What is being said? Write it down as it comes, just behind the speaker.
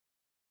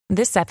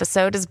This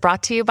episode is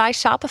brought to you by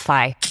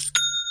Shopify.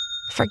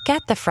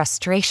 Forget the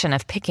frustration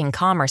of picking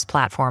commerce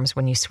platforms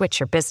when you switch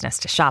your business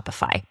to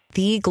Shopify,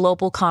 the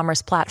global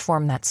commerce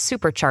platform that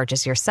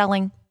supercharges your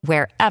selling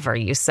wherever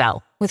you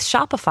sell. With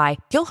Shopify,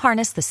 you'll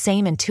harness the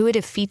same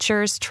intuitive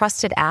features,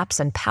 trusted apps,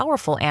 and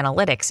powerful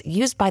analytics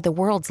used by the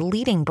world's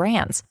leading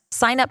brands.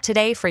 Sign up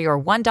today for your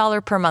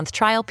 $1 per month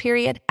trial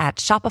period at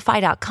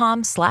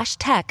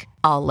shopify.com/tech,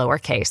 all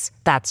lowercase.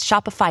 That's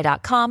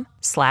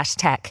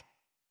shopify.com/tech.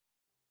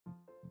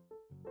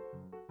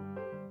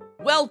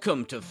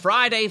 Welcome to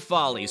Friday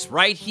Follies,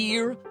 right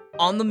here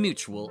on the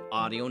Mutual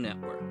Audio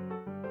Network.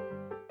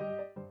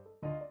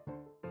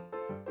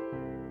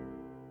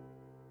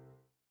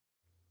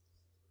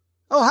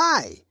 Oh,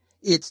 hi!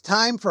 It's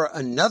time for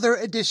another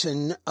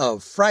edition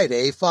of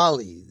Friday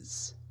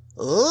Follies.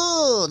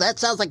 Ooh, that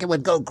sounds like it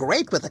would go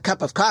great with a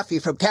cup of coffee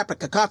from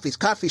Caprica Coffee's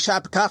Coffee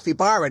Shop, Coffee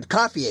Bar, and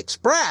Coffee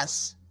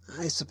Express.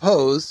 I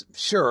suppose,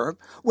 sure.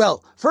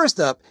 Well, first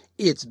up,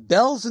 it's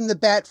Bells in the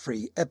Bat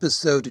Free,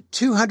 episode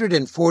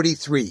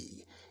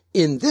 243.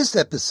 In this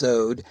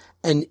episode,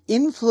 an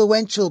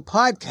influential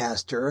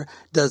podcaster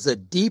does a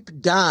deep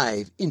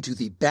dive into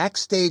the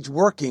backstage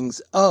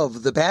workings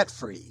of the Bat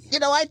Free. You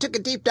know, I took a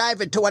deep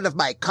dive into one of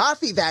my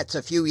coffee vats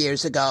a few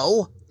years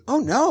ago.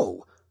 Oh,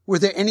 no. Were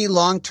there any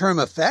long-term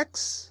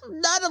effects?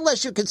 Not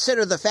unless you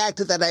consider the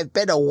fact that I've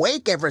been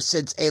awake ever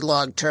since a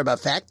long-term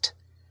effect.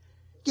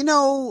 You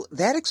know,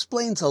 that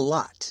explains a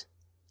lot.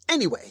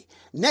 Anyway,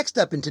 next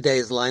up in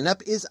today's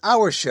lineup is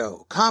our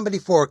show, Comedy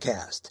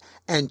Forecast,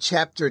 and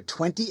Chapter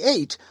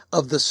 28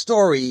 of the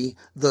story,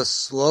 The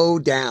Slow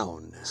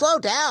Down. Slow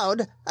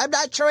down? I'm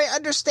not sure I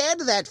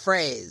understand that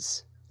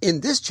phrase.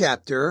 In this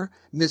chapter,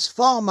 Miss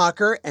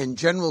Fallmacher and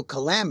General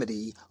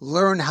Calamity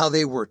learn how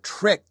they were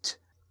tricked.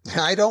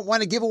 I don't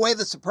want to give away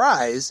the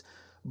surprise,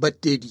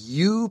 but did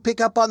you pick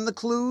up on the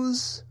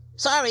clues?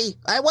 Sorry,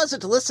 I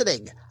wasn't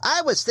listening.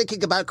 I was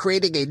thinking about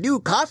creating a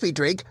new coffee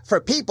drink for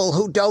people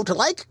who don't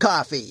like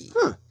coffee.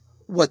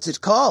 What's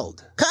it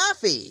called?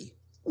 Coffee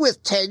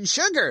with 10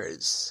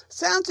 sugars.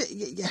 Sounds,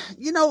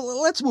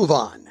 let's move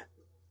on.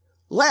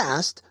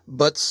 Last,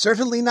 but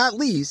certainly not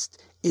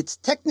least, it's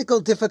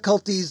Technical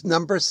Difficulties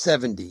number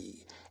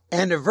 70,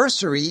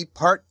 Anniversary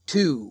Part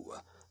 2,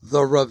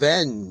 The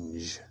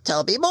Revenge.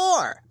 Tell me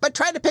more, but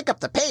try to pick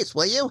up the pace,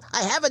 will you?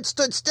 I haven't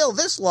stood still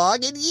this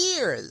long in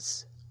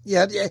years.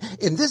 Yeah,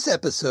 in this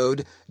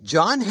episode,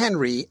 John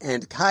Henry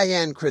and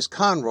Cayenne Chris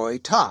Conroy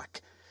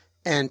talk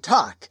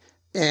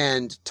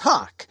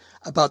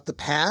about the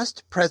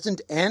past, present,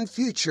 and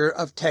future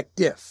of Tech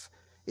Diff.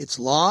 It's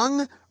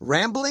long,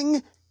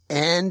 rambling,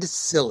 and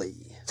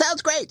silly.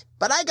 Sounds great,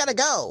 but I gotta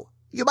go.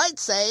 You might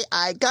say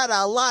I got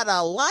a lot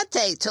of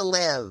latte to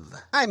live.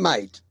 I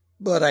might,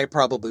 but I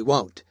probably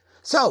won't.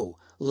 So,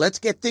 let's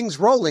get things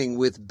rolling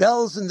with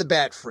Bells in the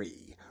Bat Free.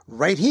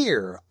 Right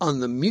here on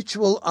the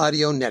Mutual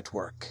Audio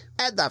Network.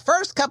 And the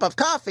first cup of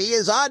coffee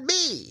is on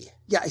me.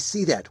 Yeah, I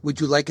see that. Would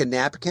you like a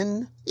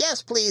napkin?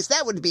 Yes, please.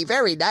 That would be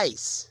very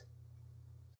nice.